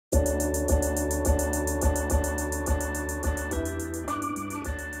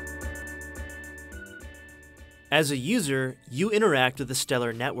As a user, you interact with the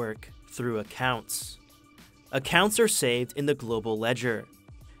Stellar network through accounts. Accounts are saved in the global ledger.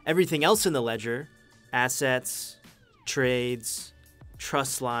 Everything else in the ledger, assets, trades,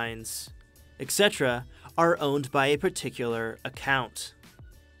 trust lines, etc., are owned by a particular account.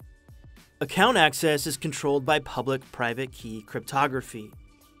 Account access is controlled by public-private key cryptography.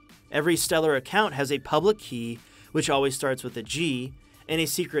 Every Stellar account has a public key, which always starts with a G, and a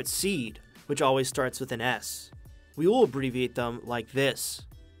secret seed, which always starts with an S. We will abbreviate them like this.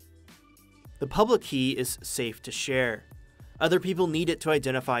 The public key is safe to share. Other people need it to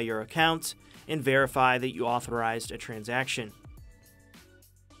identify your account and verify that you authorized a transaction.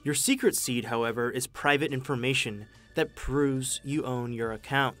 Your secret seed, however, is private information that proves you own your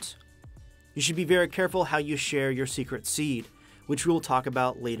account. You should be very careful how you share your secret seed, which we will talk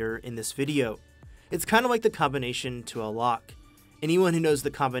about later in this video. It's kind of like the combination to a lock. Anyone who knows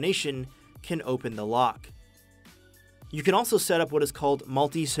the combination can open the lock. You can also set up what is called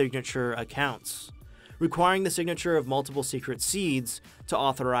multi-signature accounts, requiring the signature of multiple secret seeds to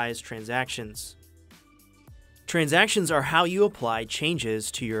authorize transactions. Transactions are how you apply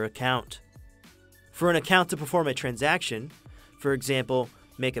changes to your account. For an account to perform a transaction, for example,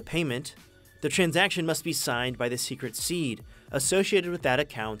 make a payment, the transaction must be signed by the secret seed associated with that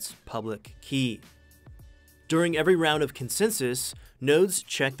account's public key. During every round of consensus, nodes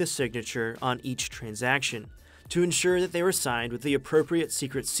check the signature on each transaction to ensure that they were signed with the appropriate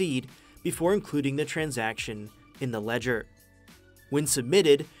secret seed before including the transaction in the ledger. When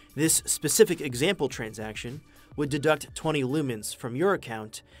submitted, this specific example transaction would deduct 20 lumens from your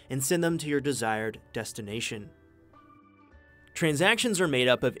account and send them to your desired destination. Transactions are made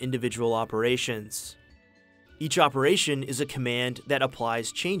up of individual operations. Each operation is a command that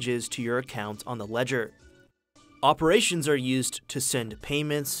applies changes to your account on the ledger. Operations are used to send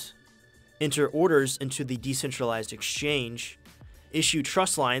payments, enter orders into the decentralized exchange, issue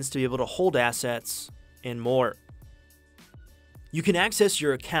trust lines to be able to hold assets, and more. You can access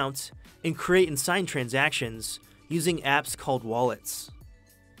your account and create and sign transactions using apps called wallets.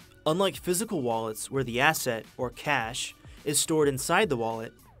 Unlike physical wallets where the asset, or cash, is stored inside the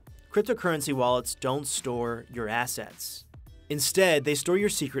wallet, cryptocurrency wallets don't store your assets. Instead, they store your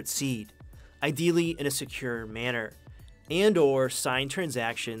secret seed, ideally in a secure manner, and/or sign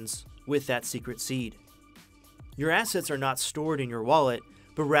transactions with that secret seed. Your assets are not stored in your wallet,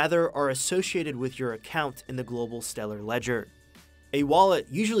 but rather are associated with your account in the global Stellar ledger. A wallet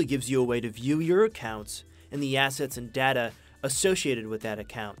usually gives you a way to view your account and the assets and data associated with that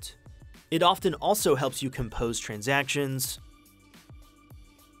account. It often also helps you compose transactions,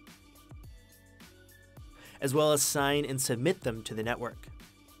 as well as sign and submit them to the network.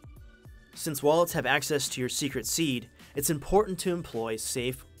 Since wallets have access to your secret seed, it's important to employ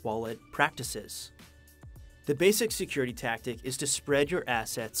safe wallet practices. The basic security tactic is to spread your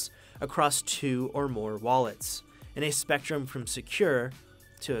assets across 2 or more wallets in a spectrum from secure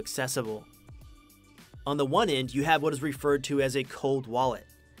to accessible. On the one end, you have what is referred to as a cold wallet,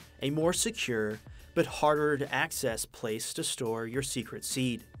 a more secure but harder to access place to store your secret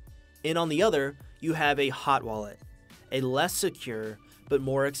seed. And on the other, you have a hot wallet, a less secure but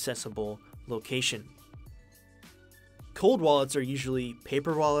more accessible location. Cold wallets are usually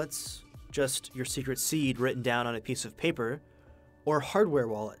paper wallets, just your secret seed written down on a piece of paper, or hardware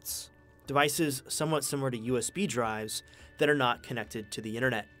wallets, devices somewhat similar to USB drives that are not connected to the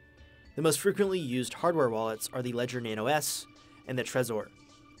internet. The most frequently used hardware wallets are the Ledger Nano S and the Trezor,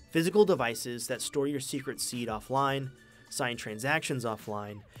 physical devices that store your secret seed offline, sign transactions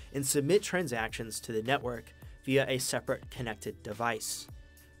offline, and submit transactions to the network via a separate connected device.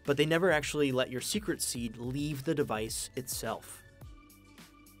 But they never actually let your secret seed leave the device itself.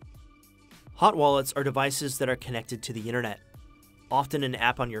 Hot wallets are devices that are connected to the internet, often an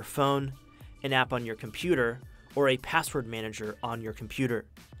app on your phone, an app on your computer, or a password manager on your computer.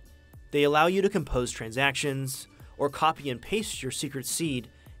 They allow you to compose transactions or copy and paste your secret seed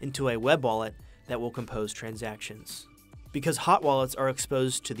into a web wallet that will compose transactions. Because hot wallets are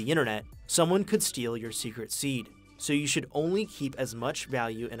exposed to the internet, someone could steal your secret seed, so you should only keep as much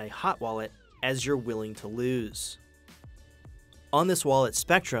value in a hot wallet as you're willing to lose. On this wallet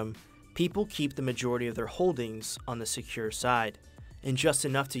spectrum, people keep the majority of their holdings on the secure side, and just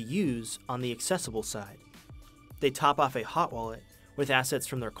enough to use on the accessible side. They top off a hot wallet with assets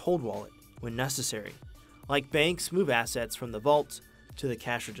from their cold wallet when necessary, like banks move assets from the vault to the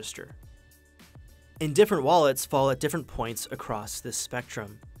cash register. And different wallets fall at different points across this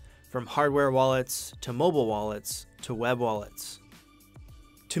spectrum, from hardware wallets to mobile wallets to web wallets.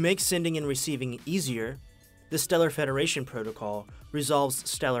 To make sending and receiving easier, the Stellar Federation Protocol resolves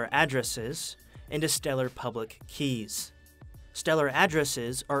Stellar addresses into stellar public keys. Stellar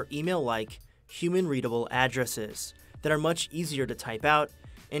addresses are email-like, human-readable addresses that are much easier to type out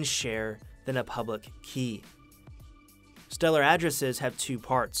and share than a public key. Stellar addresses have two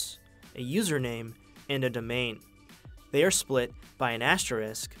parts, a username and a domain. They are split by an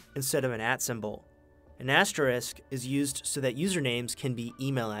asterisk instead of an @ symbol. An asterisk is used so that usernames can be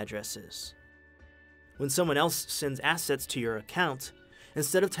email addresses. When someone else sends assets to your account,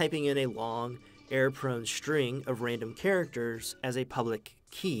 instead of typing in a long, error-prone string of random characters as a public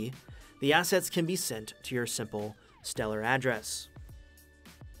key, the assets can be sent to your simple stellar address.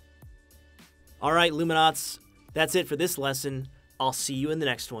 Alright, Lumenauts, that's it for this lesson. I'll see you in the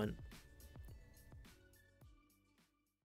next one.